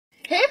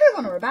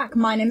and we're back.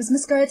 My name is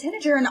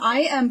MissScarletTanager, and I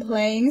am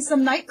playing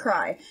some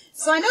NightCry.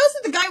 So I noticed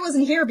that the guy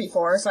wasn't here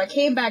before, so I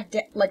came back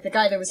like the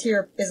guy that was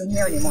here isn't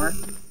here anymore.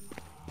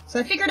 So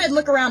I figured I'd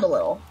look around a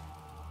little.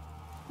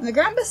 On the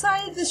ground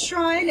beside the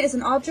shrine is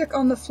an object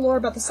on the floor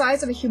about the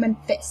size of a human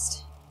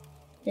fist.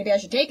 Maybe I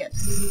should take it.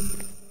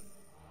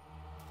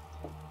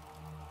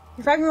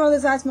 You're fragment one of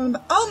this last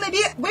moment. Oh, maybe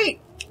wait!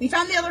 We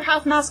found the other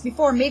half mask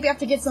before. Maybe I have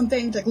to get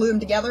something to glue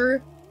them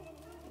together.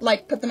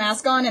 Like, put the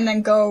mask on and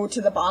then go to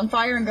the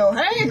bonfire and go,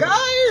 hey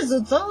guys,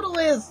 it's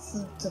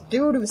a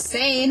dude who's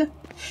sane.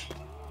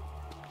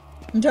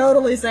 I'm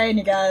totally sane,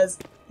 you guys.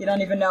 You don't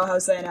even know how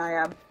sane I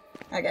am.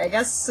 Okay, I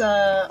guess,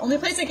 only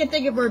place I can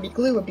think of where it'd be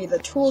glue would be the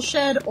tool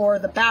shed or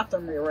the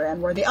bathroom we were in,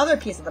 where the other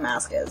piece of the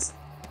mask is.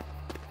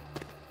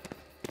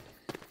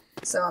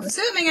 So I'm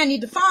assuming I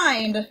need to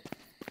find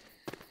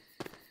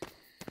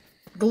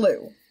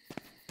glue.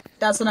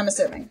 That's what I'm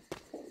assuming.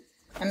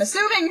 I'm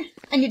assuming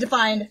I need to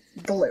find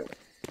glue.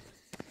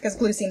 Because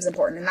glue seems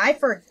important. And I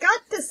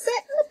forgot to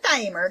set the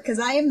timer, because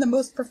I am the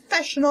most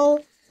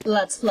professional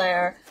Let's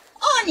Player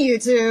on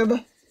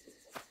YouTube.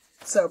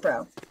 So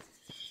pro.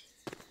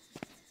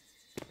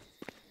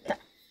 Okay.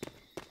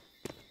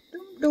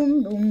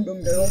 Dum dum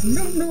dum dum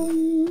dum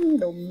dum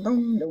dum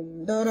dum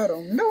dum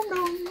dum dum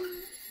dum.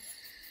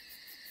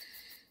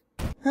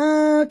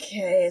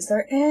 Okay, is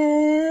there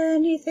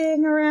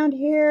anything around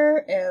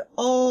here at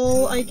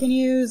all I can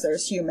use?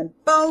 There's human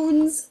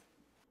bones.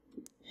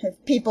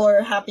 If people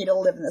are happy to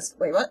live in this—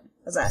 wait, what?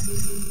 What's that?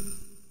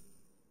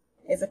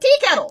 It's a tea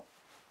kettle!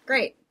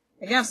 Great.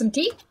 I can have some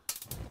tea?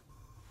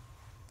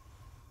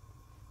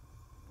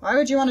 Why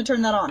would you want to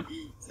turn that on?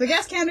 So the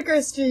gas canister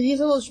is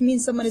usable, which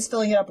means someone is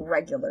filling it up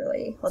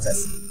regularly. What's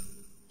this?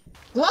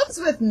 Gloves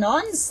with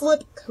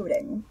non-slip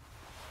coating.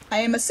 I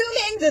am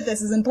assuming that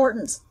this is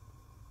important.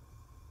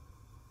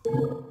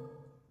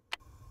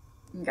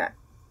 Okay.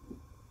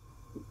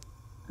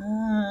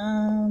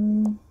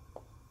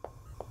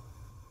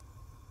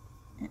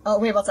 Oh,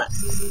 wait, what's that?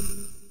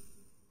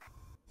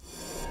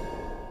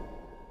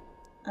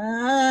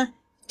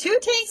 2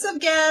 tanks of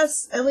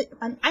gas.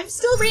 I'm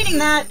still reading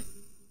that.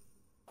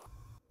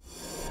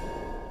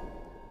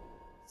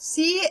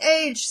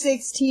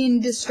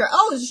 CH16 distress.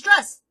 Oh,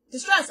 distress!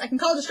 Distress! I can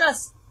call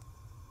distress.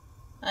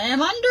 I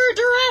am under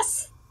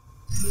duress.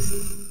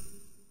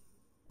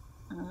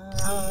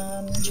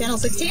 Channel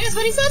 16 is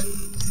what he said?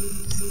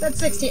 Said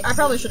 16. I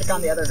probably should have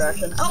gone the other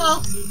direction. Oh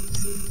well.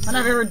 When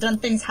I've ever done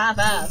things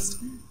half-assed.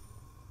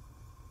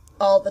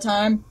 All the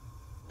time.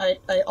 I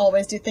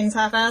always do things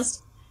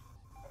half-assed.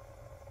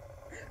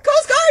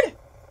 Coast Guard!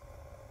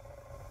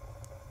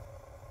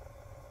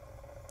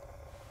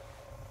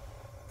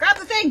 Grab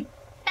the thing!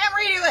 And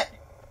redo it!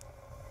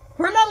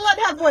 We're not allowed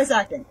to have voice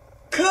acting.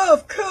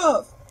 Cuff,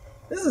 cuff!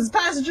 This is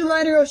passenger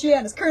liner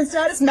Oceanus. Current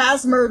status,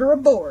 mass murder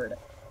aboard.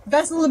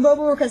 Vessel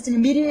immobile requesting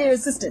immediate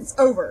assistance.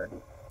 Over.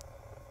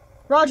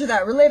 Roger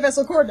that. Relay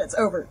vessel coordinates.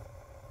 Over.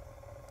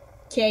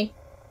 Okay.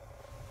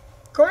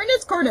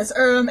 Coordinates? Coordinates.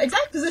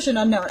 Exact position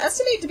unknown.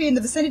 Estimated to be in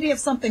the vicinity of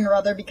something or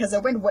other because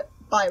it went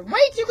by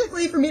way too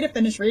quickly for me to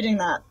finish reading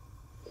that.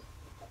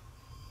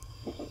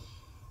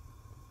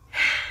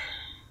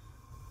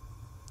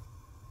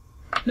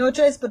 No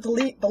choice but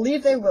to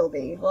believe they will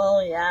be.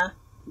 Well, yeah.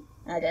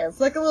 Okay, let's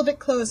look a little bit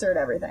closer at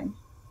everything.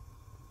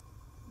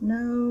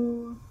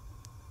 No.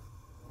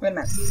 Wait a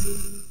minute.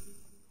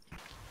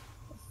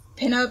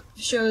 Pinup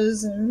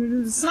shows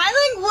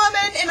smiling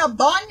woman in a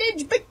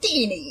bondage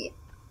bikini.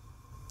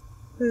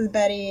 This is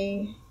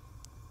Betty.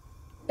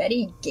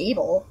 Betty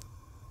Gable.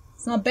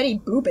 It's not Betty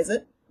Boop, is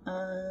it?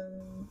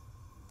 What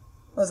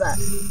was that?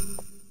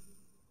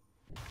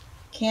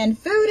 Canned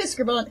food is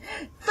scribbled on.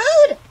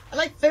 Food! I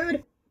like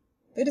food.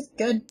 Food is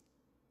good.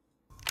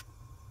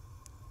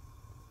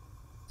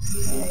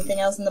 Anything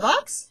else in the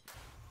box?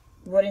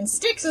 Wooden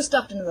sticks are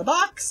stuffed into the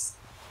box.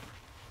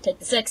 Take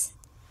the sticks.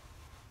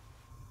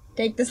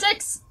 Take the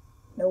sticks!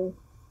 No.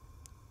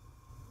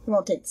 We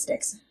won't take the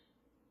sticks.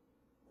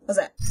 What's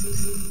that?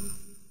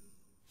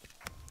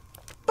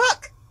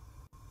 Book!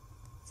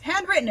 It's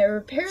handwritten. It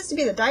appears to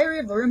be the diary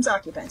of the room's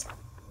occupant.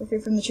 The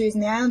fruit from the trees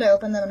in the island. I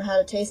opened them and had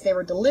a taste. They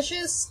were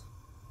delicious.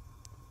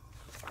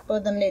 Both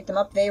of them ate them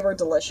up. They were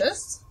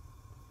delicious.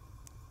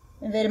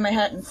 Invaded my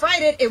hut and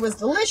fried it. It was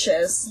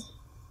delicious.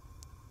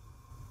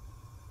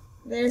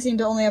 They seem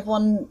to only have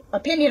one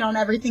opinion on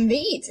everything they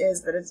eat,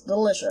 is that it's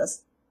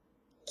delicious.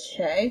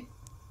 Okay.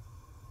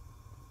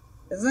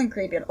 This isn't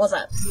creepy. What's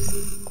that?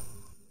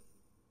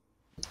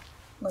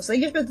 Most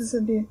English, but this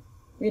would be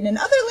written in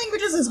other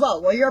languages as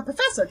well. Well, you're a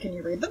professor. Can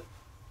you read them?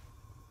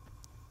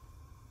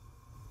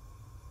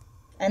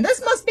 And this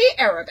must be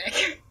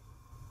Arabic.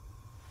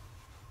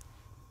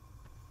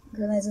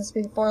 Realize and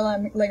speak 4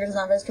 languages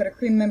not very. Could a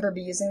crew member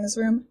be using this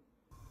room?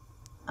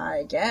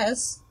 I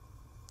guess.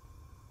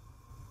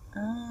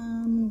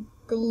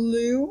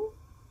 Glue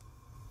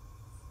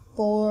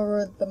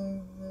for the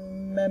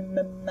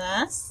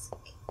mask?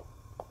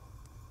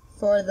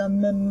 For the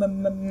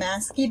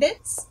masky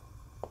bits?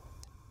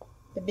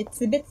 The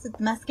bitsy bits of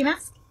the masky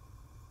mask?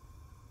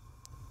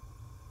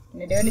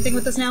 Can I do anything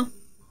with this now?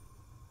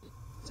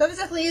 So it's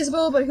definitely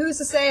usable, but who's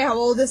to say how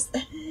old this...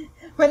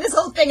 when this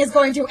whole thing is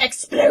going to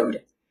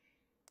explode?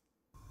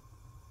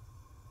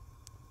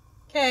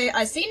 Okay,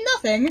 I see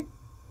nothing.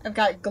 I've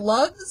got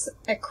gloves,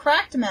 a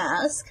cracked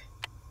mask,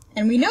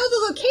 and we know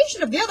the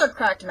location of the other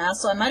cracked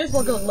mask, so I might as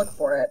well go look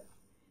for it.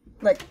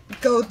 Like,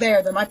 go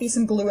there. There might be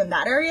some glue in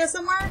that area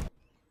somewhere.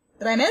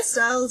 Did I miss?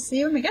 I'll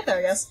see when we get there,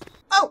 I guess.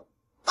 Oh!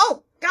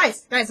 Oh!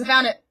 Guys, I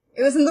found it!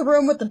 It was in the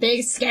room with the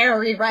big,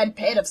 scary red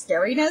pit of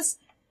scariness.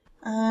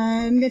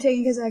 I'm gonna take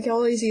it because I can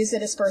always use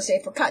it as first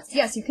aid for cuts.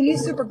 Yes, you can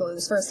use super glue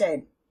as first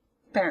aid.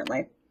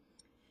 Apparently.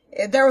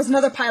 There was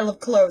another pile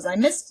of clothes. I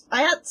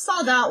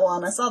saw that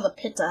one. I saw the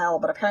pit to hell,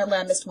 but apparently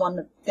I missed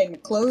one thing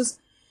of clothes.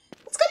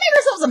 Let's go make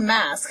ourselves a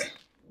mask.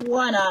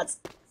 Why not?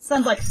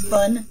 Sounds like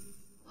fun.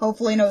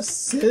 Hopefully no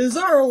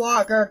scissor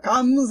walker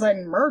comes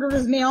and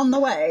murders me on the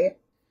way.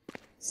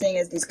 Seeing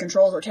as these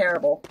controls are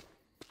terrible.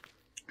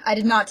 I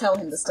did not tell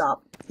him to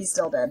stop. He's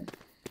still dead.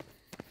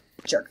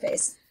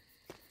 Jerkface.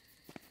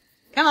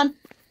 Come on.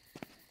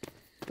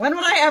 When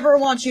would I ever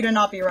want you to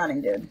not be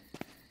running, dude?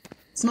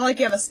 It's not like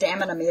you have a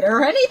stamina meter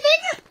or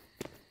anything!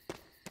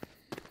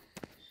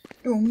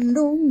 Doom,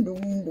 doom,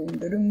 doom, doom,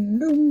 doom,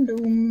 doom,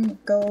 doom.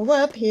 Go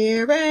up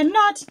here and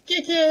not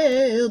get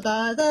killed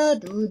by the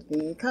dude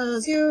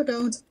because you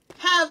don't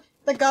have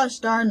the gosh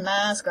darn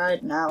mask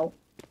right now.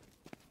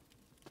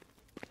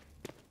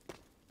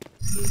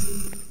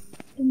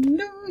 Doom,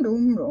 doom,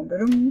 doom, doom,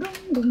 doom,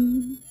 doom,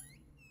 doom.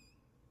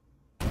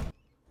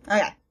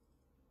 Okay.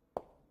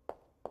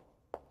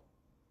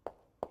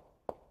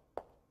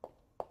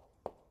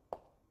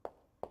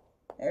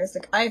 There's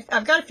the...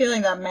 I've got a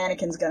feeling that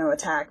mannequin's gonna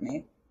attack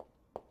me.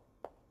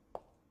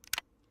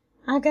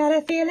 I've got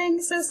a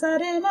feeling so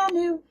sudden and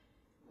new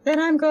that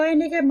I'm going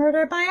to get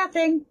murdered by a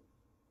thing.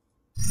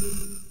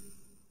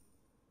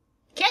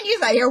 Can't use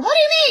that here. What do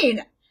you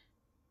mean?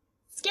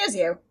 Excuse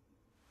you.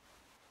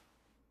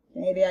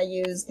 Maybe I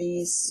use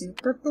the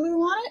super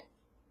glue on it?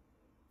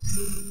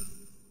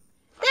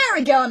 There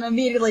we go, and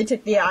immediately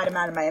took the item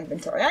out of my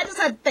inventory. I just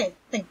had to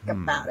think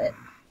about it.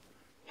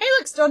 Hey,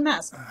 look, stone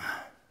mask.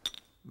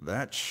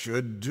 That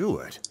should do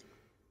it.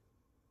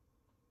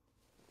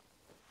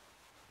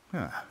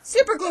 Huh.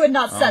 Super glue would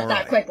not set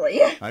that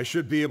quickly. I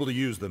should be able to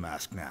use the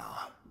mask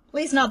now. At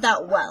least not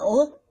that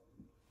well.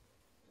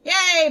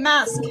 Yay,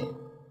 mask!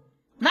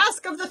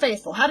 Mask of the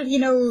Faithful. How did he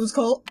know it was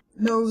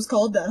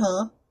called that,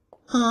 huh?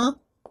 Huh?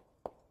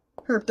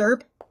 Herp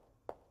derp.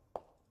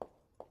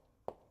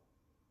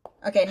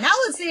 Okay, now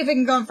let's see if we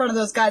can go in front of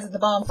those guys at the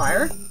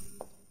bonfire.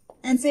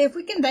 And see if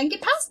we can then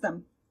get past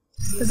them.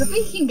 Because if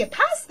we can get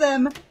past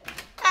them,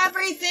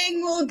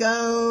 everything will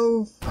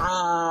go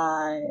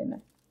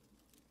fine.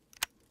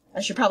 I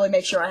should probably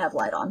make sure I have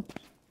light on.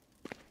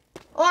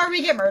 Or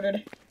we get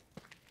murdered.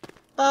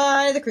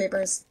 By the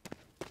creepers.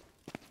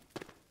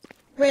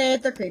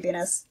 With their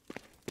creepiness.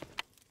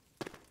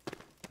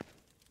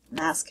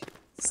 Mask.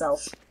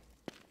 Self.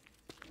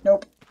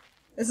 Nope.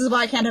 This is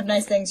why I can't have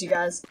nice things, you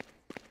guys.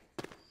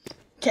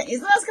 Can't use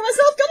the mask on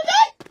myself, gonna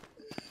die!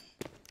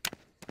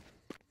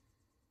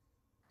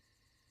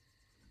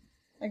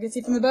 I could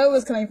see from the boat it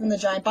was coming from the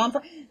giant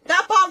bonfire.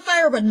 That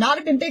bonfire would not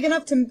have been big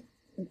enough to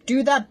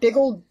do that big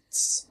old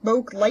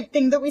smoke light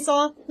thing that we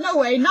saw. No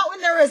way, not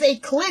when there is a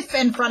cliff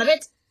in front of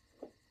it.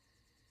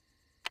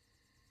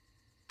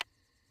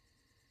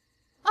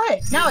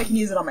 Alright, now I can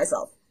use it on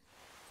myself.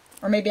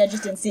 Or maybe I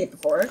just didn't see it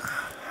before.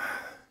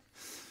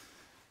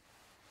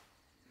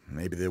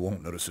 Maybe they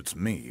won't notice it's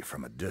me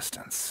from a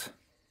distance.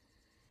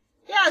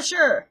 Yeah,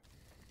 sure.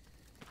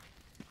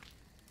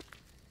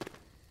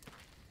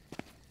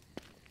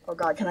 Oh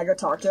god, can I go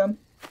talk to him?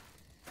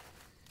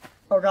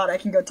 Oh god, I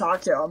can go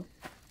talk to him.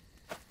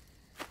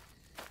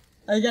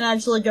 I can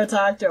actually go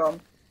talk to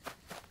him.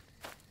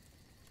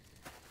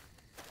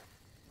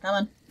 Come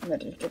on. I'm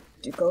gonna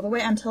go the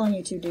way I'm telling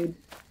you to, dude.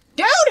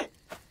 Dude!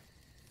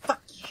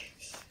 Fuck you.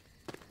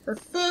 For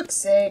fuck's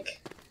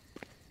sake.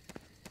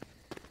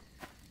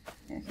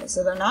 Okay,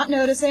 so they're not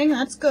noticing.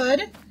 That's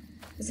good.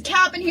 There's a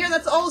cabin here.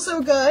 That's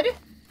also good.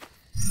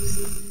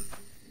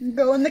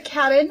 Go in the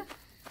cabin.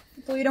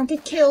 Hopefully you don't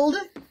get killed.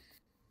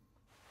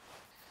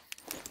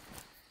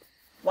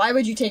 Why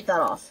would you take that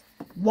off?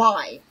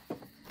 Why?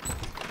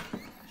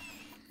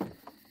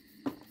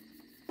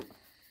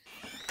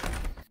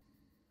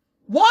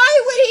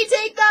 Why would he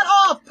take that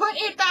off? Put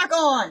it back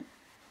on.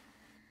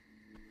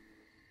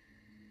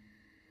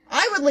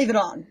 I would leave it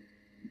on.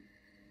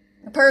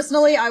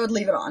 Personally, I would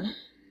leave it on.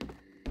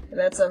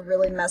 That's a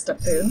really messed up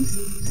food.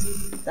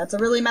 That's a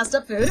really messed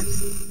up food.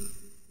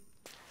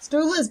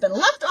 Stool has been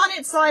left on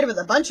its side with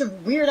a bunch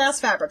of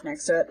weird-ass fabric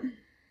next to it.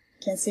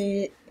 Can't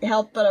see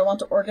help, but I want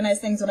to organize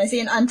things when I see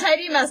an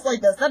untidy mess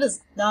like this. That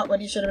is not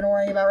what you should have been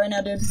worrying about right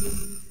now, dude.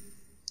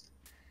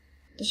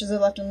 Dishes are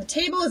left on the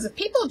table as if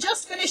people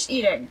just finished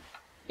eating.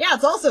 Yeah,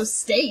 it's also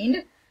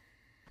stained.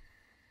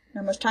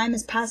 Not much time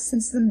has passed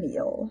since the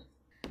meal.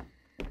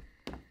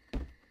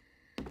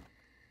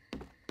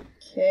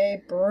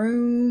 Okay,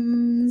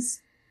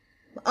 brooms.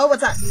 Oh,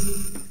 what's that?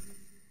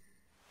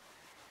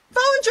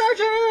 Phone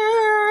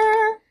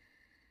charger!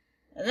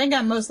 think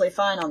I'm mostly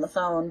fine on the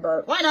phone,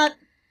 but why not?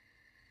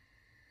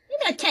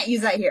 Maybe I can't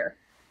use that here.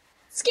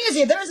 Excuse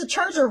you, there's a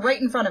charger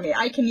right in front of me.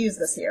 I can use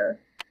this here.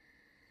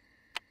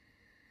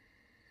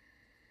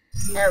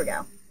 There we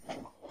go.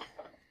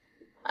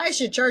 I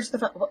should charge the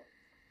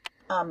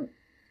phone.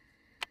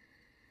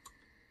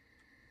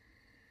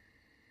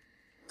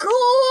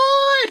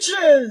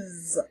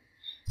 Glitches!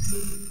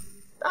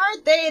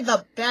 Aren't they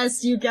the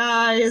best, you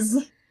guys?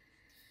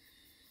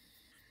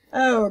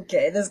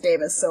 Okay, this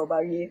game is so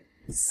buggy.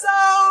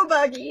 So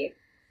buggy!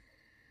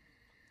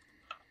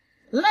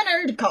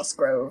 Leonard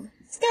Cosgrove.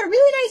 He's got a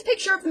really nice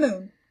picture of the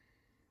moon.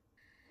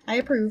 I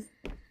approve.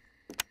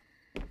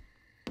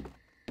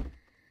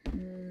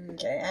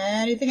 Okay,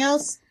 anything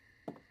else?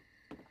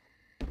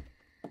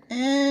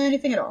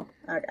 Anything at all?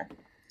 Okay.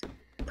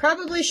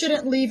 Probably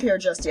shouldn't leave here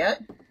just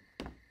yet.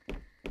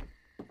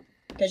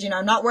 Because, you know,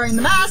 I'm not wearing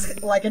the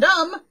mask like a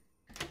dumb.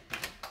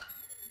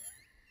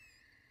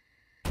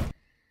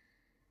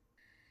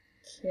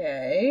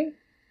 Okay.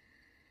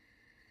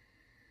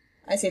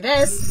 I see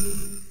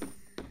this.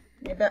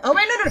 Maybe oh,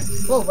 wait, no.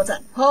 Whoa, what's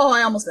that? Oh,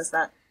 I almost missed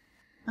that.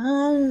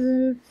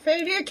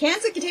 Failure,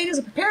 cans and containers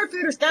of prepared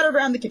food are scattered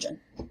around the kitchen.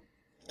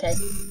 Okay.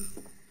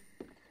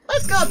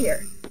 Let's go up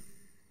here.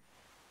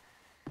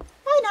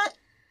 Why not?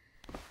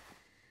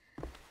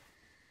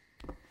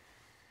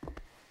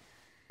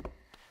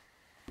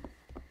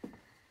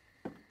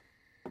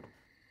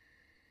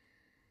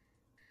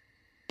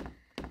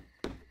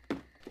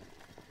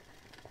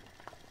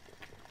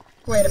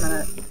 Wait a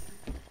minute.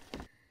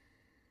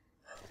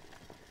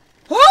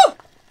 Oh!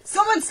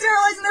 Someone's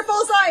sterilizing their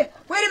full side!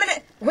 Wait a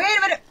minute! Wait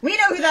a minute! We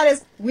know who that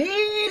is!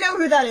 We know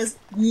who that is!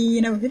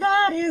 We know who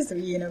that is!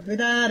 We know who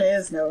that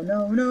is! No,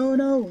 no, no,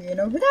 no! We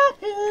know who that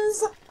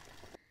is!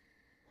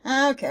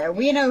 Okay,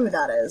 we know who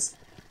that is.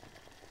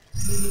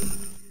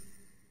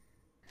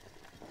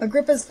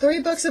 Agrippa's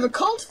 3 books of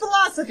occult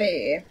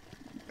philosophy!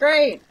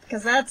 Great,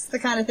 because that's the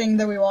kind of thing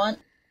that we want.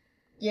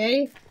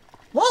 Yay.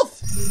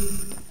 Wolf!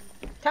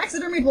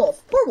 Taxidermied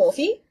wolf. Poor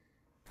Wolfie.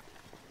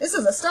 This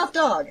is a stuffed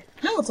dog.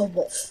 No, it's a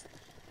wolf.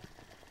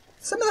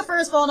 Some of the fur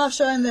has fallen off,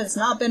 showing that it's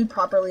not been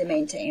properly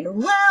maintained.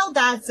 Well,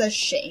 that's a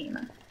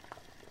shame.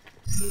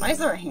 Why is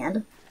there a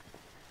hand?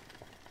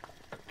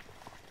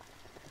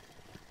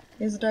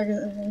 Here's the dog.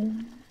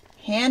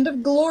 Hand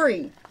of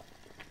glory.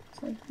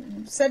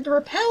 Said to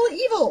repel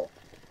evil.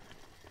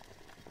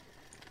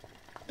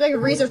 Big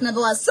research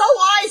nonetheless. So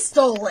I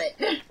stole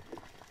it!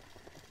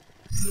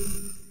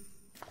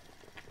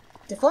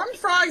 Deformed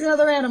frogs and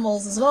other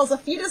animals, as well as a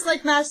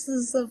fetus-like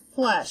masses of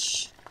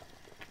flesh.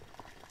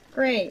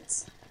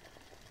 Great.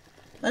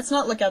 Let's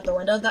not look out the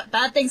window.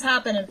 Bad things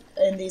happen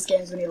in these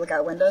games when you look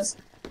out windows.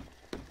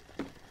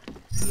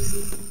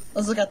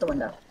 Let's look out the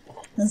window.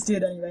 Let's do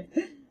it anyway.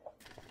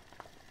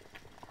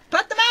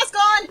 Put the mask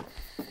on!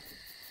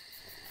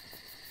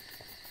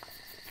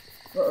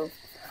 Uh-oh.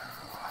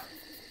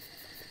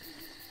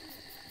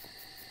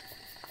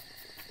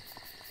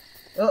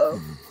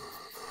 Uh-oh.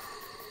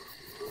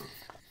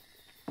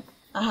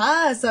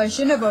 Aha, so I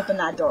shouldn't have opened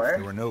that door. If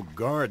there were no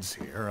guards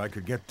here, I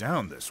could get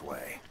down this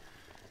way.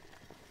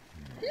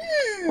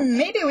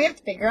 Maybe we have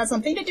to figure out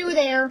something to do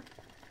there.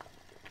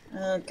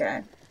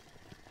 Okay.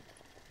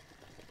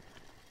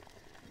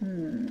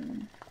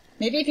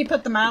 Maybe if you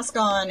put the mask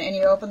on and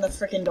you open the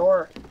frickin'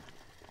 door.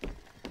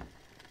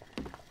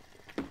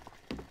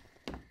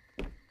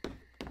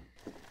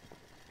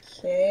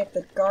 Okay, if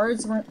the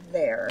guards weren't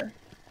there.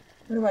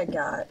 What do I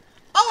got?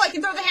 Oh, I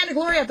can throw the Hand of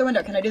Glory out the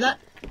window. Can I do that?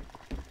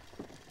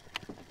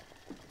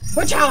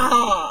 Whatcha!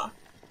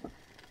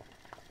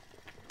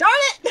 Darn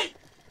it!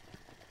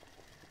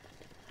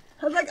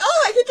 I was like,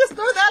 oh, I can just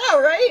throw that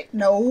out, right?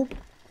 No.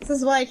 This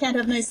is why I can't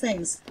have nice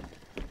things.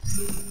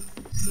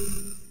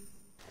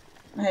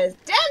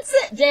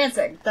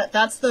 Dancing!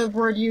 That's the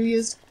word you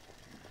used?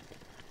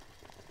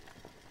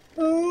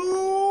 Okay.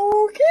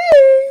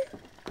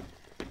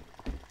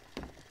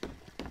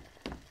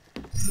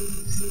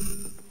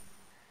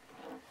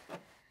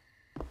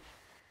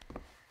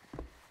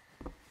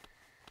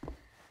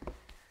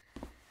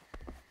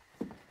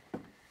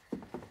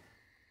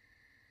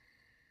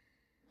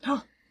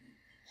 Oh. I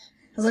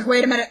was like,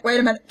 wait a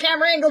minute,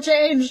 camera angle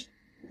change!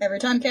 Every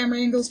time camera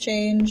angles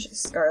change,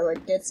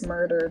 Scarlet gets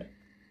murdered.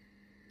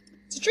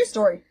 It's a true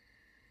story.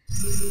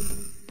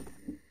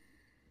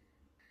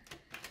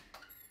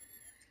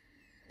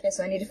 Okay,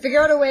 so I need to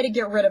figure out a way to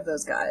get rid of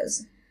those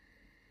guys.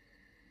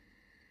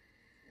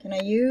 Can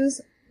I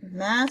use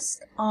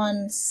mask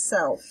on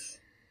self?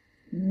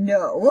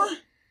 No.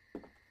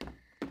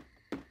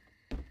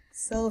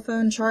 Cell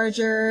phone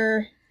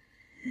charger.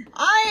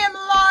 I am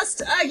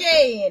lost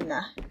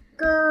again!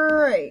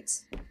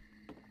 Great.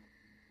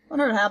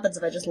 Wonder what happens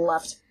if I just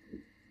left.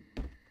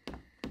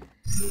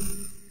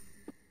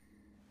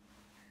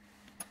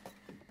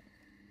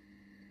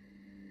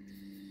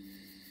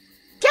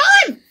 Kill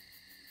him!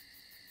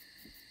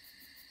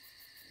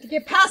 To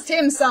get past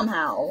him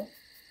somehow.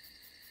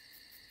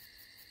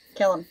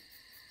 Kill him.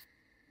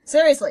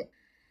 Seriously.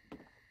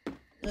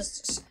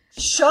 Just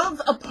shove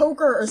a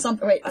poker or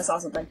something. Wait, I saw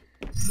something.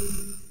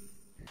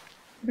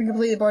 been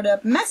completely boarded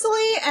up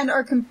messily and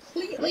are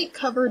completely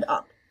covered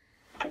up.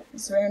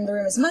 Swearing the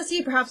room is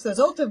messy, perhaps the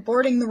result of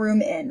boarding the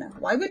room in.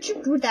 Why would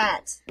you do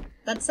that?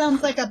 That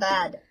sounds like a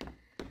bad.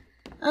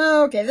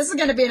 Okay, this is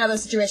gonna be another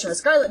situation where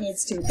Scarlet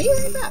needs to be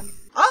right back.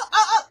 Oh!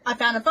 I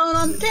found a phone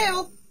on the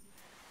table.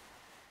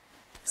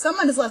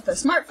 Someone has left their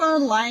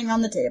smartphone lying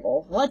on the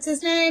table. What's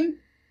his name?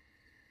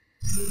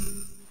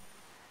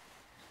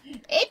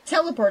 It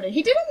teleported.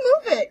 He didn't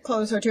move it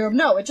closer to him.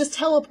 No, it just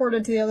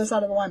teleported to the other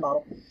side of the wine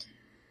bottle.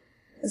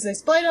 As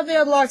displayed on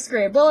the unlocked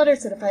screen, Bulliter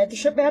said if I had the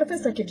ship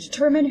manifest, I could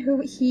determine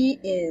who he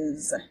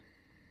is.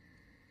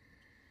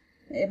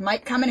 It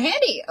might come in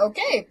handy.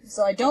 Okay,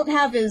 so I don't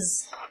have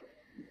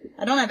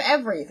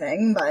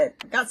everything, but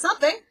I got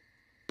something.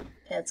 Okay,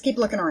 let's keep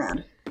looking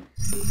around.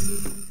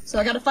 So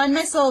I gotta find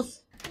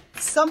myself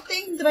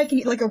something that I can,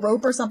 like a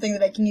rope or something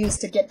that I can use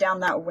to get down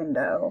that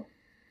window.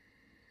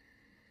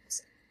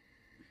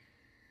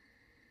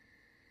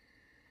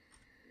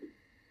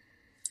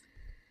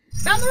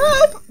 Found the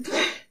rope!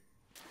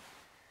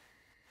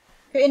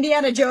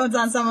 Indiana Jones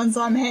on someone,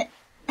 so I'm hanging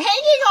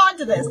on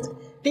to this.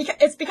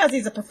 It's because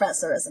he's a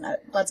professor, isn't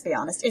it? Let's be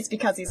honest. It's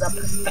because he's a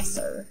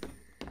professor.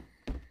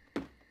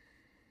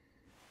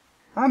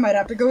 I might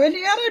have to go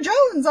Indiana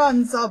Jones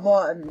on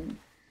someone.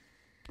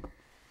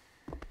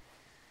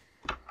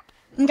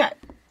 Okay.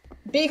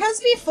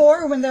 Because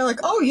before, when they're like,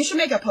 oh, you should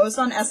make a post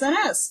on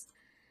SNS.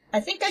 I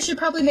think I should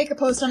probably make a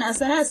post on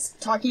SNS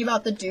talking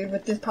about the dude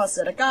with the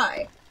prosthetic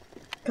eye.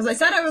 Because I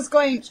said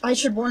I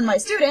should warn my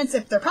students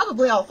if they're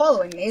probably all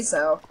following me,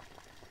 so...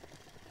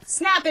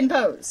 Snap and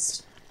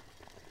post.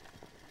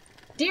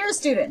 Dear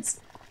students,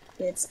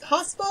 it's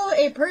possible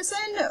a person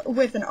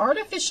with an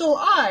artificial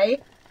eye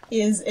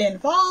is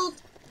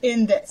involved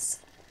in this.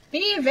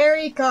 Be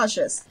very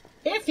cautious.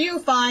 If you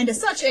find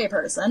such a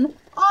person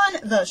on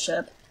the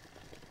ship...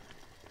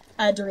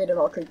 I had to read it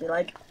all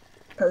creepy-like.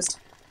 Post.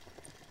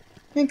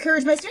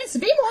 Encourage my students to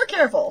be more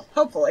careful,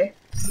 hopefully.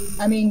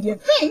 I mean,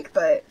 you'd think,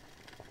 but...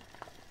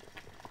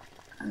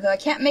 Though I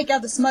can't make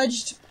out the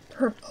smudged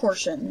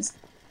proportions.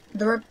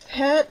 The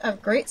repet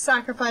of great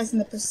sacrifice in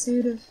the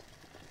pursuit of...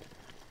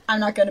 I'm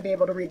not going to be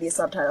able to read these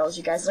subtitles,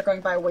 you guys are going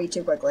by way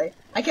too quickly.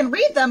 I can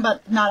read them,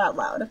 but not out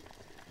loud.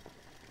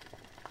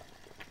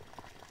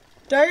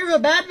 Diary of a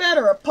Madman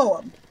or a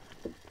poem?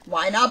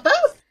 Why not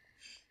both?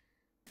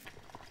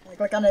 Can I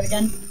click on it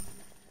again?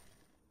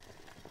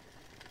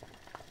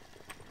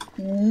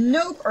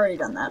 Nope, already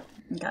done that.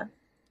 Okay.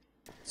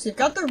 So you've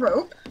got the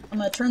rope. I'm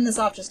going to turn this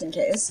off just in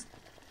case.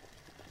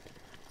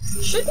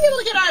 Should be able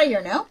to get out of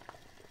here, no?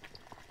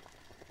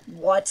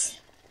 What?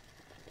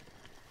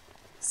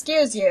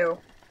 Excuse you.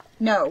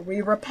 No,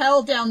 we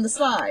rappel down the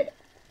slide.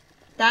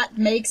 That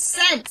makes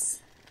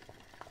sense!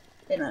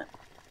 Wait a minute.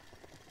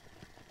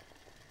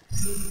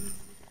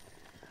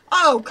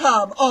 Oh,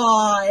 come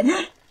on!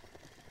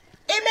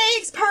 It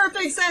makes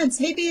perfect sense!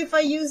 Maybe if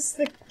I use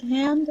the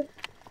hand?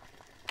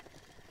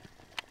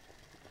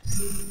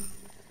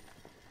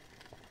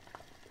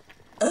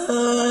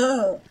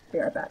 Be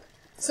right back.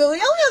 So the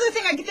only other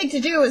thing I could think to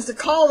do is to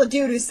call the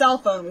dude whose cell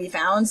phone we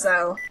found,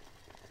 so...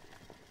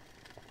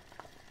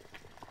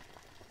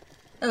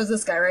 That was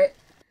this guy, right?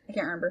 I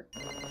can't remember.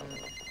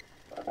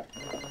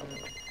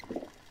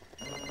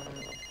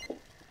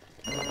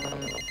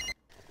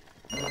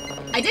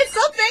 I did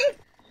something!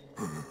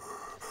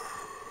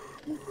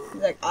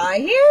 He's like, I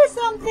hear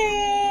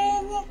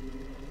something!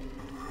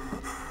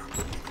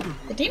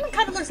 The demon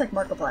kind of looks like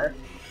Markiplier.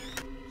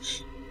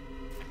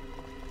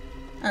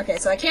 Okay,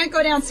 so I can't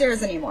go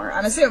downstairs anymore,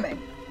 I'm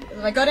assuming.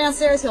 If I go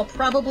downstairs, he'll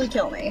probably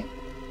kill me.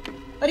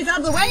 But he's out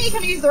of the way?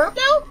 Can I use the rope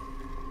now?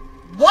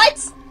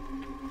 What?!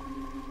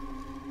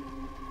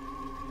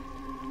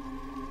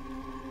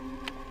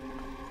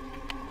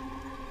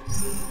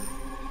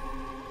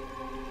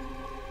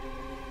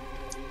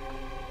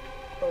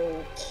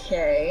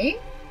 Okay.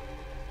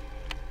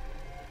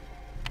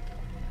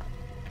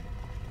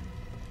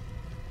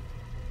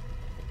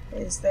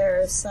 Is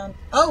there some...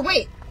 Oh,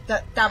 wait!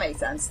 That makes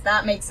sense.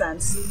 That makes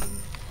sense.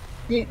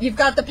 You've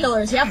got the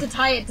pillars. You have to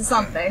tie it to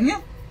something.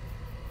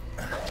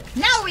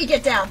 Now we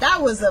get down.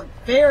 That was a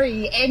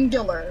very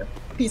angular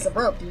piece of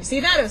rope. Do you see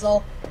that? It was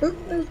all boop,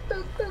 boop,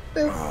 boop, boop,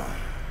 boop.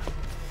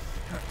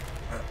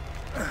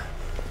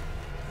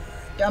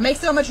 Don't make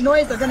so much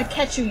noise. They're gonna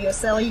catch you, you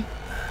silly.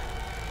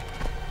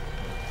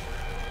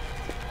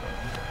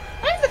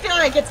 I have the feeling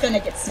like it's gonna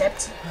get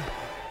snipped.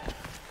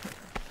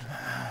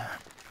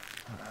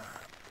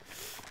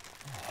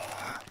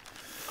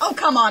 Oh,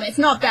 come on, it's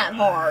not that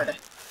hard.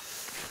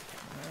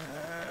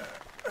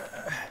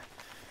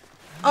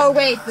 Oh,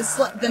 wait,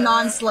 the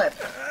non-slip.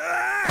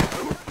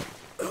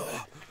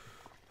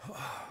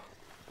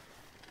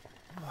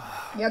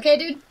 You okay,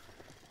 dude?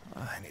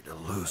 I need to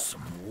lose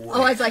some weight.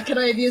 Oh, I was like, could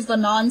I have used the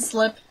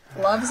non-slip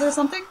gloves or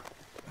something?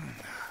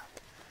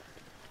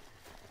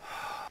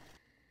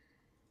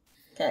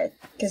 Okay,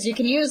 because you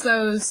can use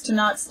those to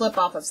not slip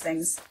off of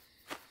things.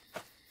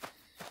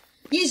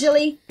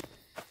 Usually.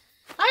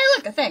 Oh,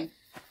 look, a thing.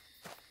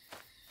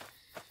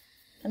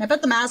 Can I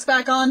put the mask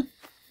back on?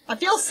 I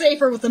feel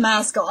safer with the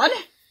mask on.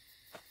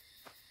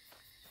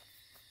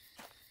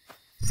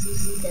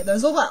 Okay,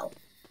 there's a well.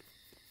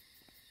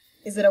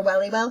 Is it a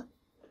welly well?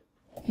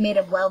 Made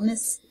of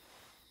wellness?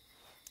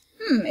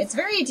 It's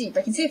very deep.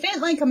 I can see a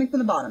faint light coming from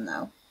the bottom,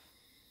 though.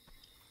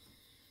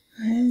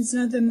 It's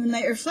not the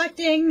moonlight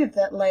reflecting.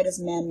 That light is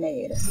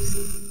man-made.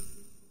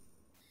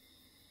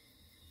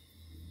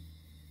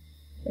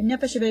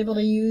 Enough I should be able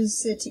to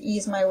use it to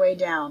ease my way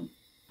down.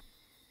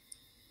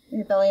 In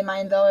your belly of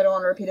mine, though, I don't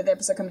want to repeat the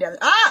episode coming down.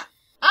 Ah!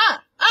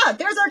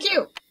 There's our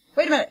cue!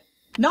 Wait a minute.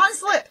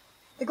 Non-slip!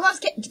 The gloves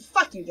can't—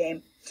 Fuck you,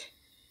 game.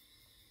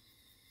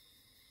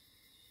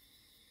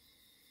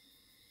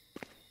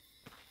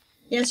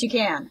 Yes, you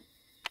can.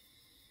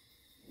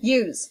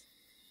 Use.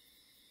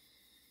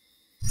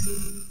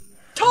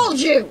 Told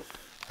you!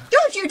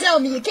 Don't you tell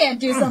me you can't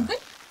do something!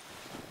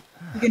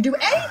 You can do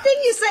anything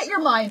you set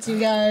your mind to,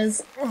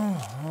 guys.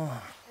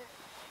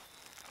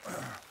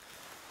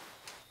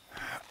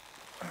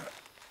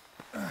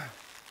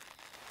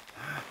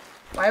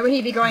 Why would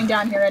he be going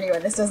down here anyway?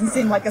 This doesn't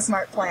seem like a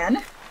smart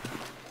plan.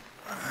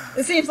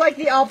 This seems like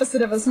the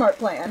opposite of a smart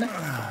plan.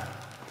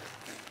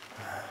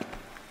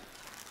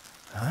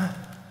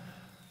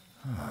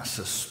 A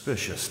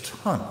suspicious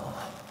tunnel.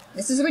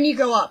 This is when you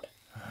go up.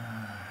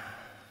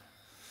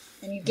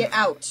 And you get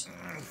out.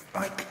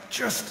 I could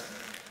just...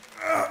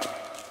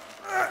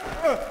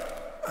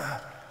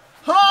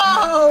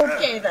 Oh,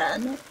 okay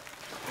then.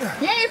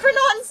 Yay for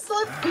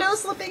no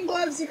slipping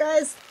gloves, you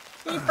guys.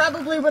 He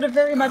probably would have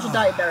very much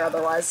died there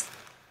otherwise.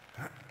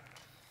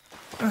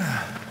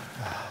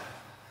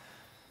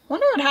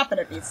 Wonder what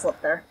happened if he'd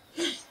slipped there.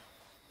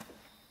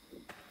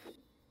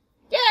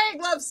 Yay,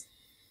 gloves!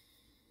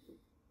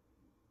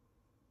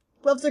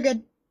 Gloves are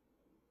good.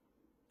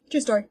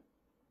 True story.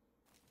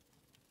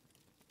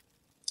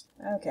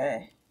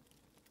 Okay.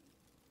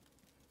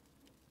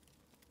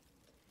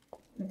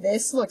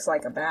 This looks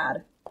like a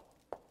bad.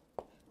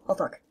 Oh,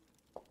 fuck.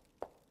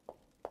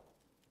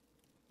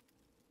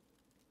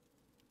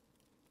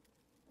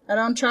 I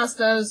don't trust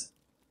those.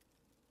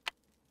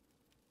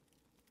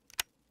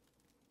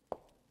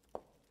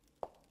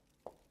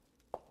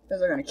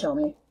 Those are gonna kill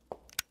me.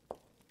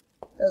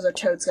 Those are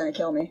totes gonna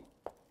kill me.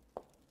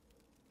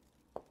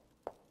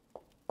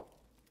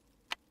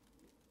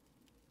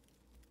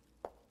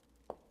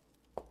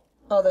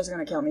 Oh, those are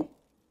gonna kill me.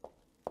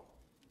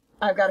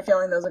 I've got a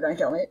feeling those are gonna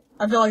kill me.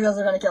 I feel like those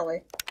are gonna kill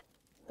me.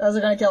 Those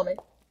are gonna kill me.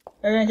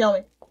 They're gonna kill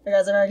me. You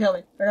guys are gonna kill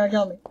me. They're gonna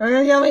kill me. They're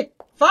gonna kill me.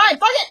 Fine,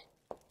 fuck it!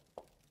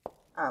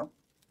 Oh.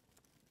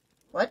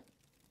 What?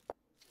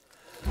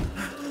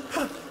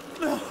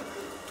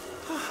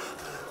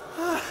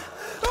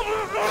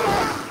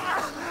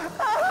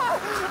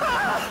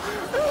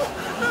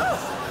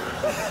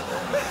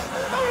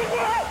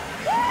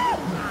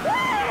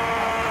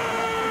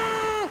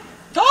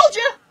 Told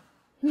you!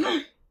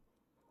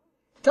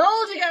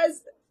 Told you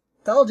guys!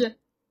 Told you.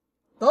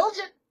 Told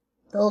you.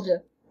 Told you.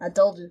 I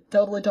told you.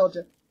 Totally told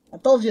you. I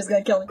told you it's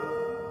gonna kill me.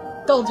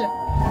 Told you.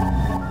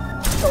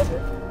 Told you.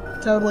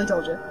 Totally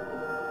told you.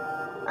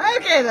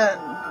 Okay then.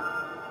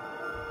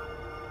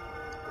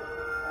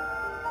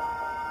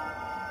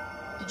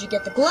 Did you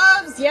get the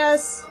gloves?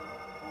 Yes.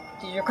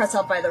 Did you request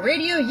help by the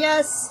radio?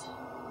 Yes.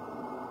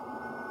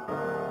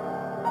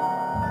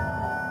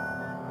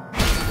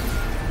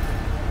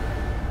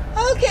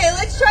 Okay,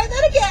 let's try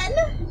that again.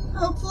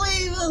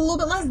 Hopefully a little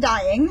bit less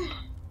dying.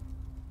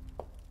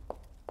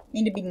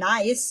 Need to be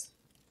nice.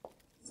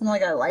 It's not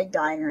like I like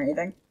dying or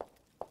anything.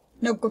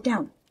 No, go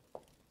down.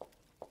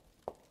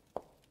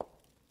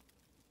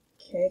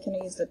 Okay, can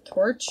I use the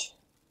torch?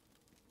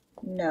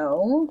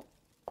 No.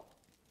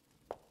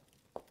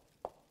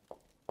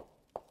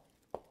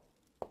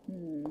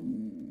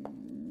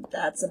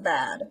 That's a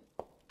bad.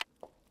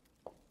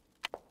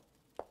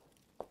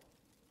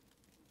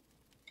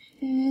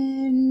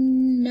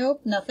 And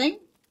nope, nothing.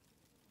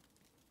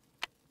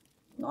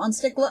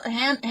 Non-stick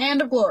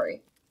hand of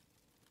glory.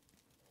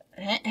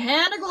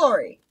 Hand of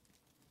glory.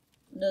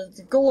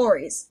 The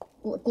glories.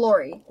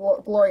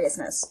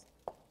 Gloriousness.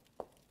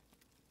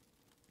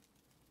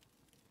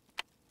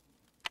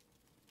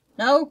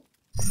 No?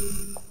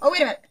 Oh,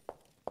 wait a minute.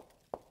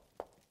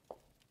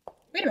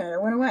 Wait a minute,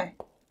 it went away.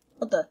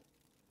 What the?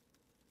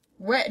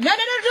 Wait, no,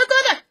 don't go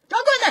in there!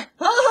 Don't go in there!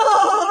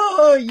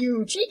 Oh,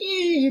 you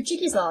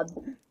cheeky sod.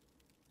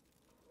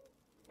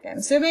 Okay, I'm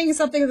assuming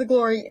something of the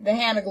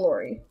hand of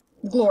glory.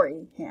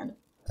 Glory hand.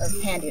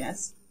 Of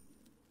handiness.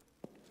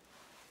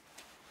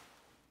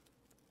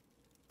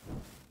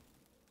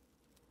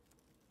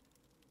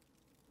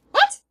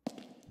 What?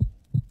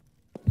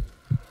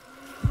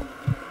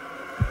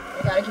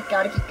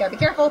 Gotta be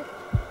careful.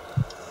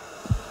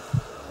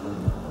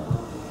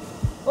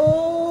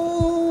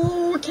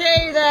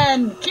 Okay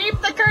then, keep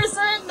the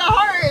cursor in the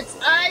heart.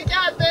 I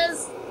got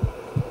this.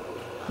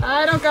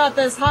 I don't got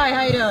this. Hi,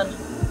 how you doing?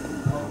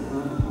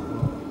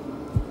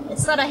 It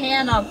set a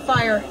hand on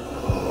fire.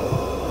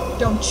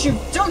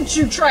 Don't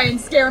you try and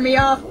scare me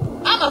off.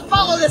 I'ma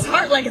follow this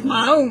heart like it's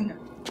my own.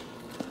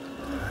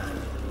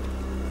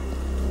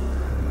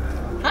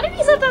 How did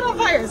he set that on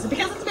fire? Is it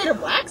because it's made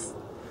of wax?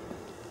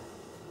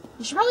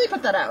 You should probably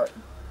put that out.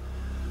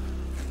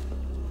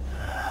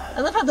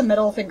 I love how the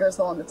middle finger's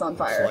the one that's on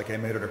fire. Looks like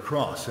I made it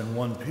across in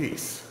one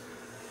piece.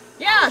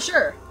 Yeah,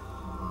 sure.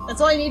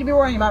 That's all you need to be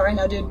worrying about right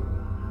now, dude.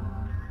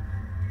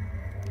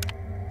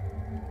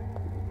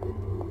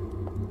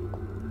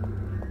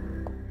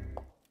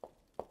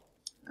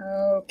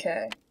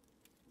 Okay.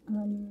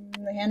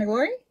 The Hand of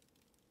Glory?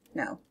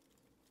 No.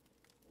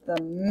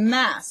 The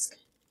mask.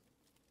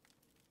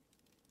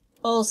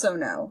 Also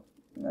no.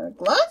 The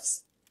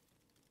gloves?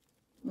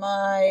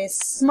 My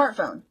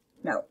smartphone.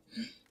 No.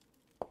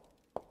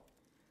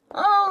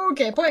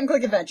 Okay, point and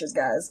click adventures,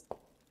 guys.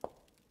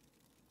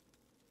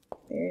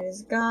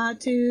 There's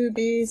got to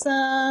be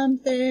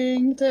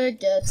something to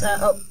get out.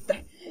 Oh,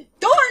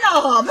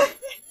 doorknob!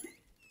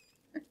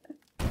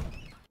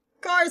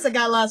 Of course I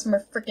got lost from a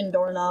frickin'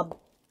 doorknob.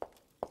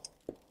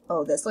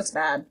 Oh, this looks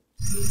bad.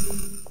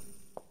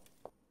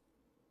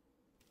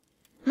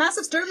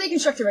 Massive, sturdily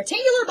constructed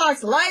rectangular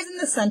box lies in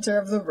the center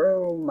of the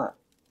room.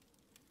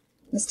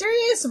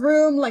 Mysterious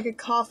room like a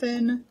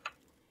coffin.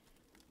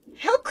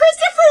 How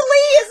Christopher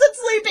Lee isn't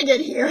sleeping in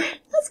here!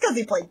 That's because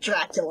he played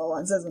Dracula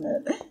once, isn't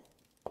it?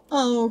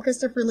 Oh,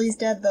 Christopher Lee's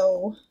dead,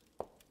 though.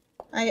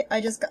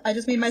 I just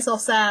made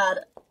myself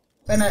sad.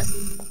 Wait a minute.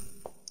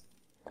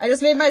 I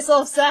just made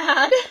myself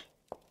sad.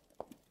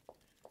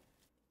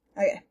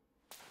 Okay.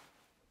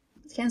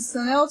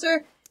 Cancel the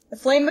altar. The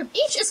flame of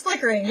each is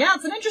flickering. Yeah,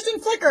 it's an interesting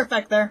flicker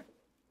effect there.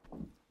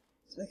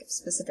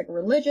 Specific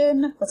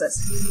religion. What's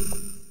this?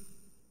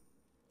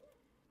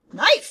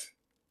 Knife!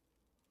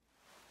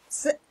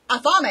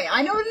 Athame.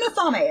 I know what an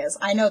athame is.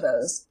 I know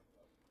those.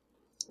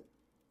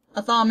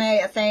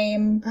 Athame,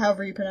 athame,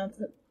 however you pronounce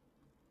it.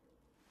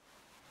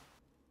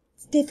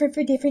 It's different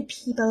for different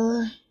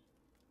people.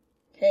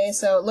 Okay,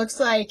 so it looks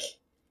like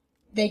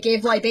they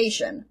gave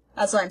libation.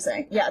 That's what I'm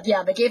saying.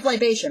 Yeah, they gave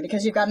libation,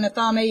 because you've got an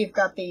athame, you've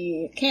got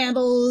the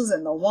candles,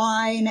 and the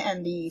wine,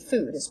 and the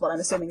food, is what I'm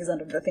assuming is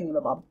under the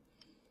thingamabob.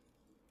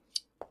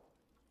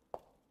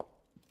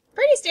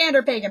 Pretty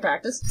standard pagan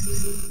practice.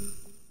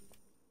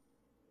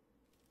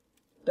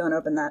 Don't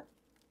open that.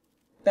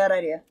 Bad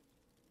idea.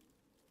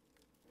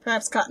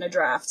 Perhaps caught in a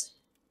draft.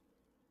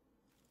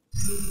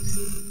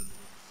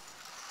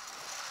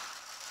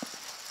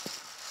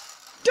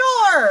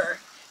 Door!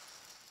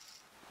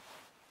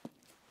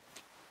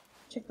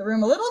 Check the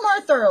room a little more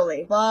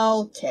thoroughly.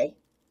 Well, okay.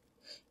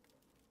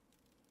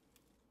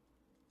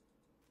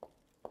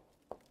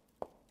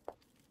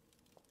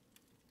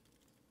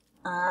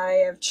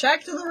 I have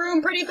checked the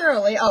room pretty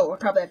thoroughly. Oh, we'll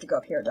probably have to go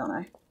up here, don't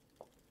I?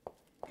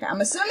 Okay,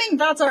 I'm assuming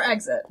that's our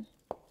exit.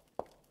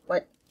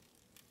 What?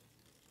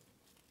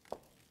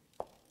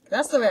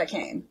 That's the way I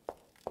came.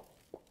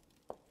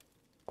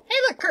 Hey,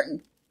 look,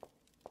 curtain.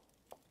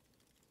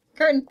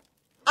 Curtain.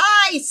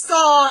 I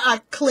saw a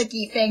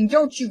clicky thing.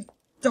 Don't you.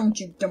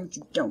 Okay,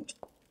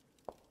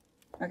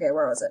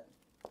 where was it?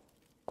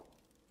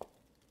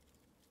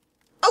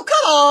 Oh,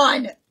 come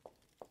on!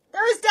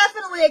 There was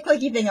definitely a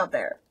clicky thing up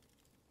there.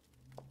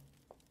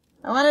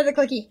 I wanted a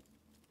clicky.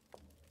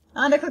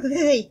 I wanted a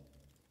clicky.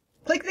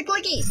 Click the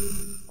clicky!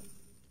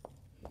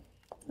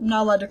 I'm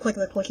not allowed to click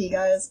the clicky,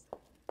 guys.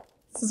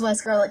 This is why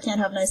Scarlet can't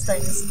have nice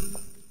things.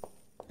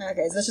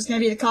 Okay, is this just gonna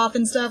be the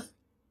coffin stuff?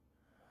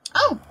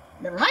 Oh!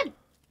 Never mind.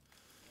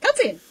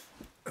 Cutscene!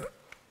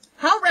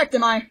 How wrecked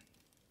am I?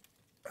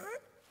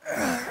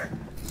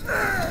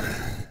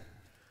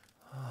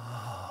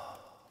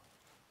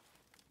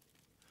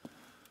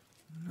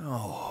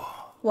 No.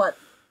 What?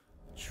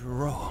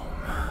 Jerome.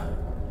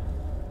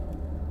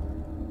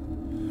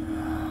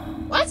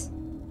 What?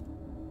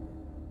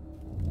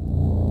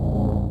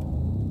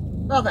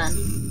 Well then.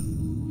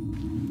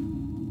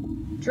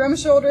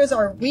 Jerome's shoulders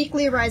are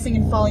weakly rising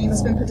and falling. He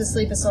must have been put to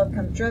sleep as so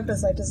become drugged, but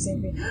his life doesn't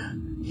seem to be.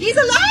 He's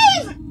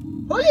alive!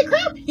 Holy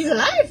crap! He's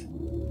alive!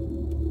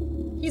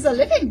 He's a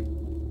living.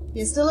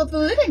 He's still of the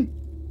living.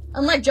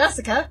 Unlike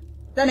Jessica.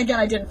 Then again,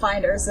 I didn't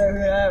find her, so who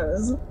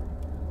knows?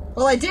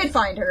 Well, I did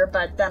find her,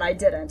 but then I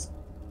didn't.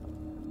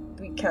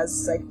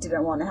 Because I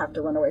didn't want to have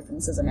to run away from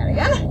Scissor Man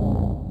again.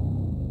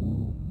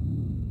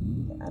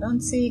 I don't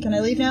see... Can I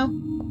leave now?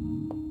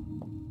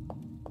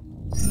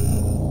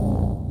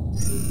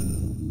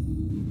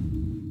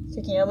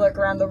 Taking a look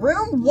around the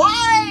room.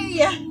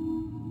 Why?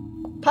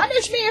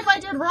 Punish me if I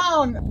did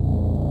wrong!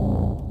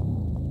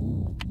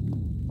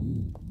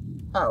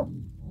 Oh.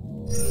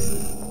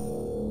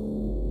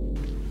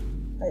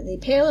 Lightly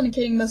pale,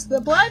 indicating most of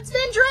the blood's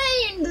been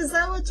drained! Is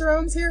that what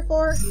Jerome's here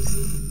for?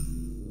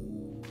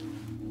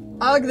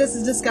 Ugh, this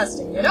is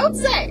disgusting. You don't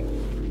say!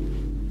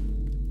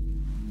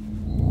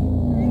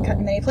 Cut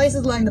in many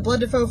places, allowing the blood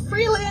to flow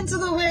freely into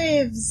the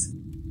waves.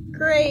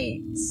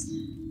 Great.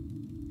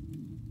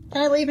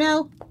 Can I leave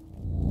now?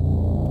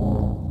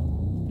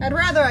 I'd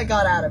rather I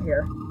got out of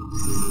here.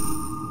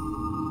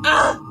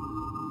 Ah!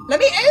 Let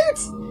me out!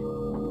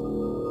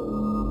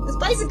 This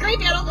place is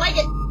creepy, I don't like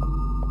it!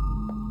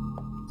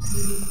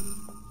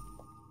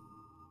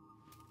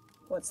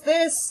 What's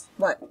this?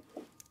 What?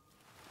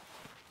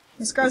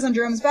 The scars on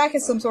Jerome's back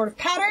is some sort of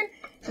pattern.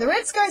 The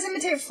red scars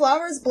imitate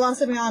flowers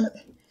blossoming on...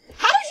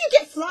 How did you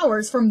get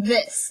flowers from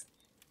this?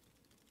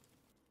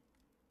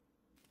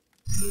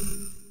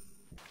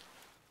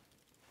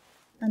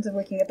 Ends up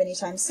waking up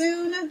anytime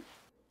soon.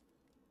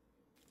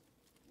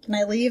 Can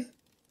I leave?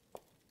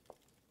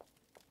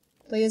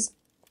 Please?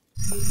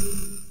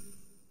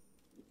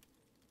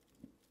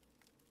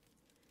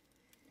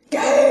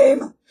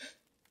 Game!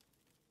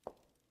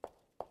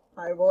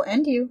 I will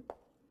end you.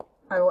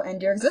 I will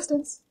end your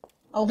existence.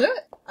 I'll do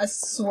it. I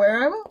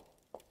swear I will.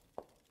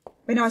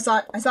 Wait, no, I saw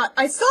it. I saw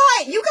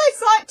it! You guys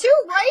saw it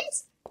too, right?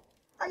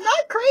 I'm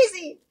not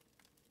crazy.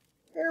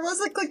 There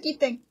was a clicky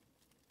thing.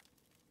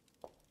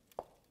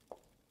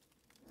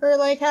 For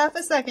like half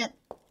a second.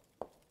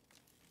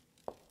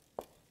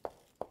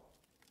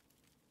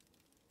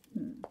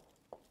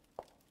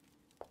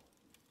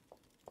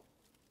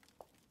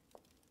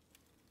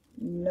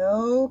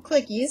 No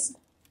clickies.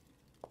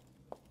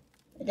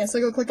 I guess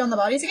I'll go click on the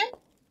bodies again?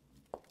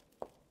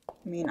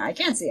 I mean, I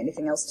can't see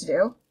anything else to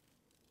do.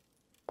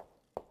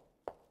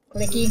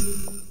 Clicky.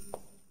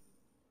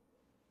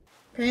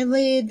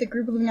 Apparently, the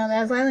group living on the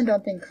island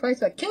don't think twice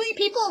about killing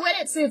people when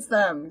it suits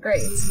them.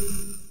 Great.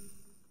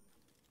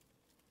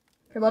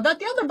 Okay, what about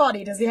the other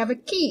body? Does he have a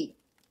key?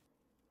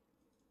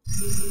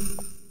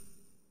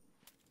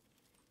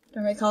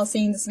 Don't recall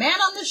seeing this man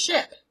on the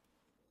ship.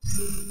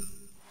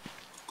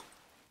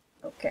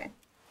 Okay.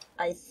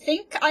 I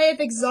think I have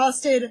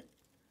exhausted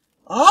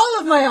all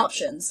of my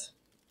options.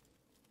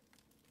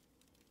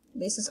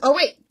 Oh,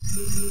 wait!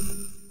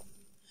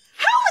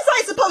 How was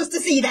I supposed to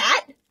see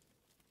that?!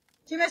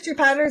 Geometry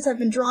patterns have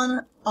been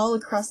drawn all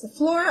across the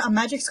floor, a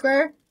magic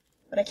square,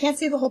 but I can't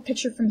see the whole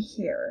picture from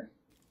here.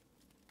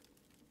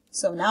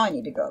 So now I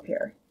need to go up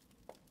here.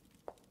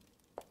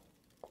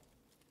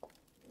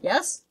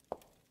 Yes?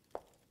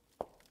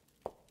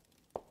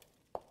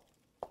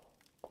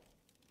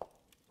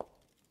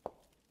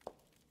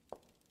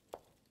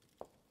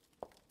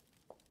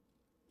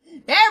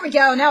 There we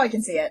go, now I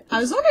can see it. I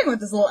was wondering what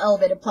this little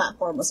elevated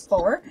platform was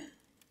for.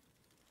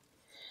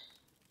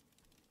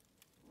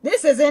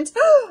 This isn't...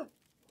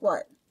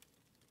 What?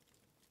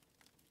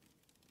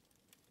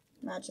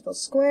 Magical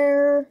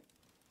square.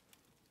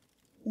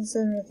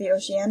 Incident with the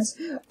Oceanus.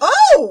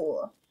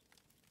 Oh!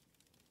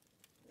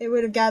 They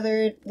wouldn't have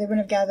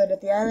gathered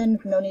at the island.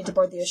 No need to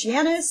board the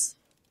Oceanus.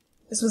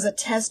 This was a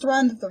test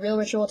run that the real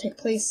ritual will take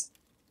place.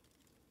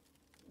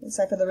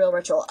 Decipher the real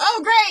ritual.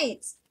 Oh,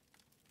 great!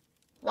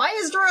 Why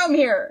is Jerome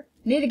here?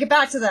 Need to get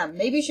back to them.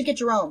 Maybe you should get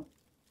Jerome.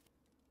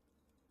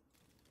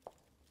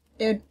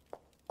 Dude.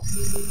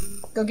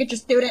 Go get your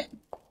student.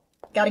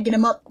 Gotta get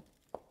him up.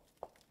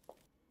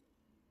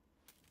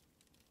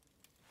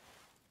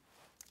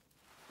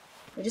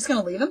 We're just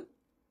gonna leave him?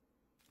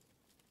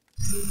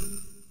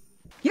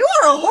 You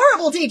are a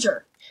horrible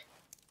teacher!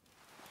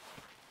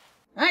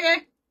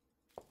 Okay.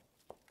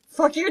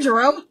 Fuck you,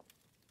 Jerome.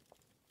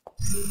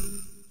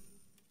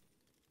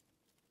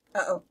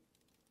 Uh-oh.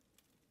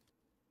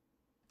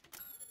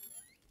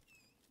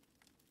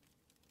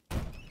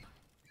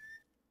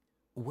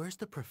 Where's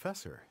the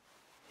professor?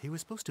 He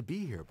was supposed to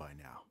be here by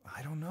now.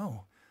 I don't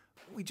know.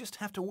 We just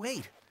have to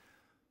wait.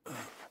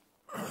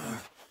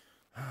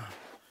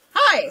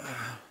 Hi!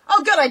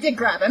 Oh good, I did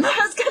grab him. I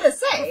was gonna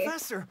say.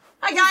 Professor!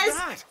 Hi guys!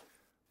 That?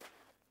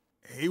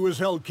 He was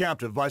held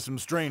captive by some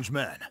strange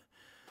men.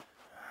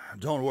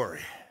 Don't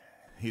worry.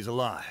 He's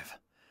alive.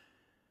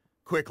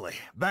 Quickly,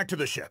 back to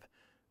the ship.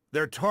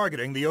 They're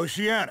targeting the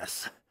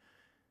Oceanus.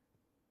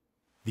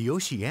 The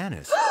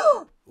Oceanus?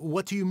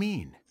 What do you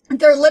mean?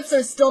 Their lips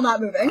are still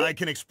not moving. I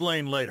can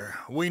explain later.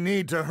 We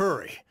need to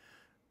hurry.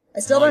 I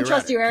still While don't you're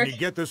trust at it, you, Eric. Can you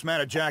get this man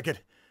a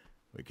jacket?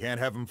 We can't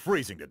have him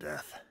freezing to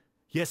death.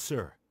 Yes,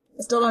 sir.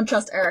 I still don't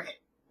trust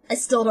Eric. I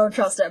still don't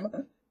trust him.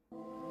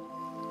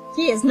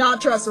 He is not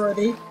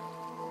trustworthy.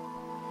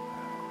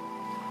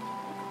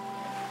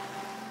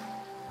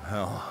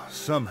 Well,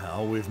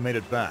 somehow we've made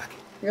it back.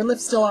 Your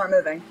lips still aren't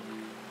moving.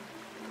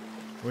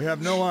 We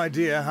have no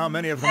idea how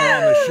many of them are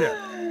on the ship.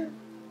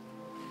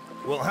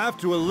 We'll have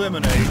to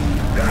eliminate...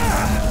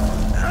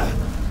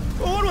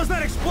 What was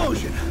that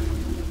explosion?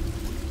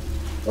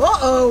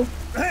 Uh-oh.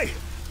 Hey!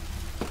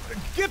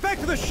 Get back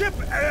to the ship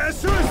as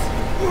soon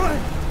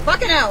as...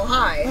 Fucking hell,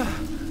 hi.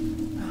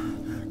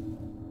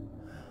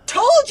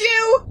 Told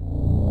you!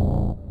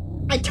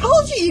 I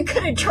told you you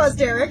couldn't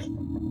trust Eric.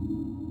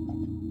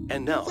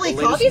 And now, Hopefully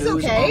the latest Coffee's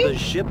news okay. on the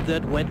ship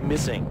that went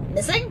missing.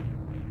 Missing?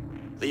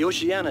 The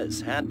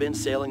Oceanus had been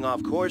sailing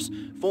off course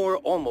for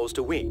almost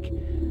a week,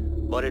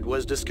 but it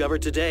was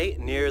discovered today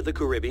near the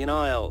Caribbean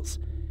Isles.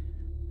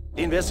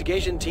 The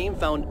investigation team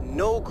found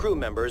no crew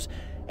members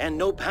and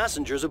no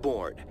passengers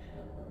aboard.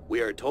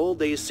 We are told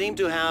they seem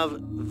to have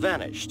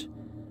vanished.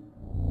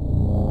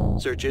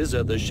 Searches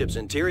of the ship's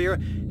interior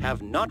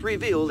have not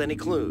revealed any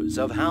clues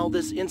of how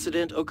this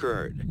incident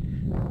occurred.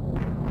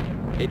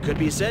 It could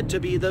be said to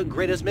be the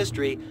greatest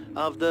mystery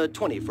of the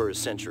 21st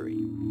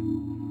century.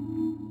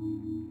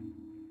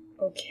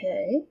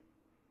 Okay.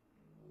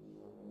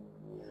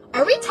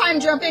 Are we time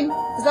jumping?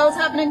 Is that what's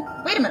happening?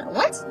 Wait a minute,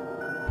 what?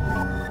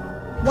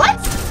 What?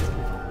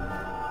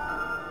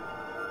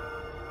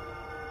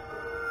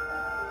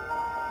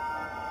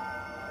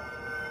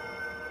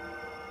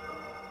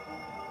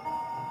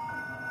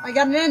 I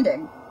got an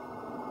ending.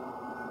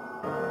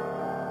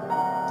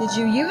 Did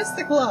you use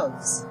the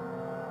gloves?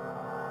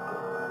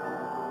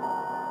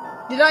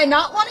 Did I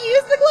not want to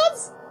use the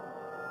gloves?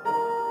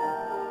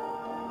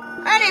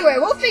 Anyway,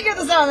 we'll figure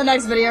this out in the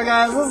next video,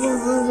 guys. This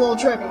is a little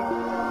trippy.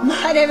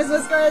 My name is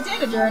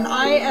MissScarletTanager, and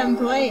I am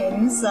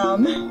playing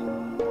some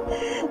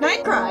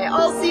NightCry.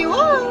 I'll see you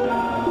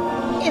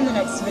all in the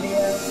next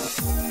video.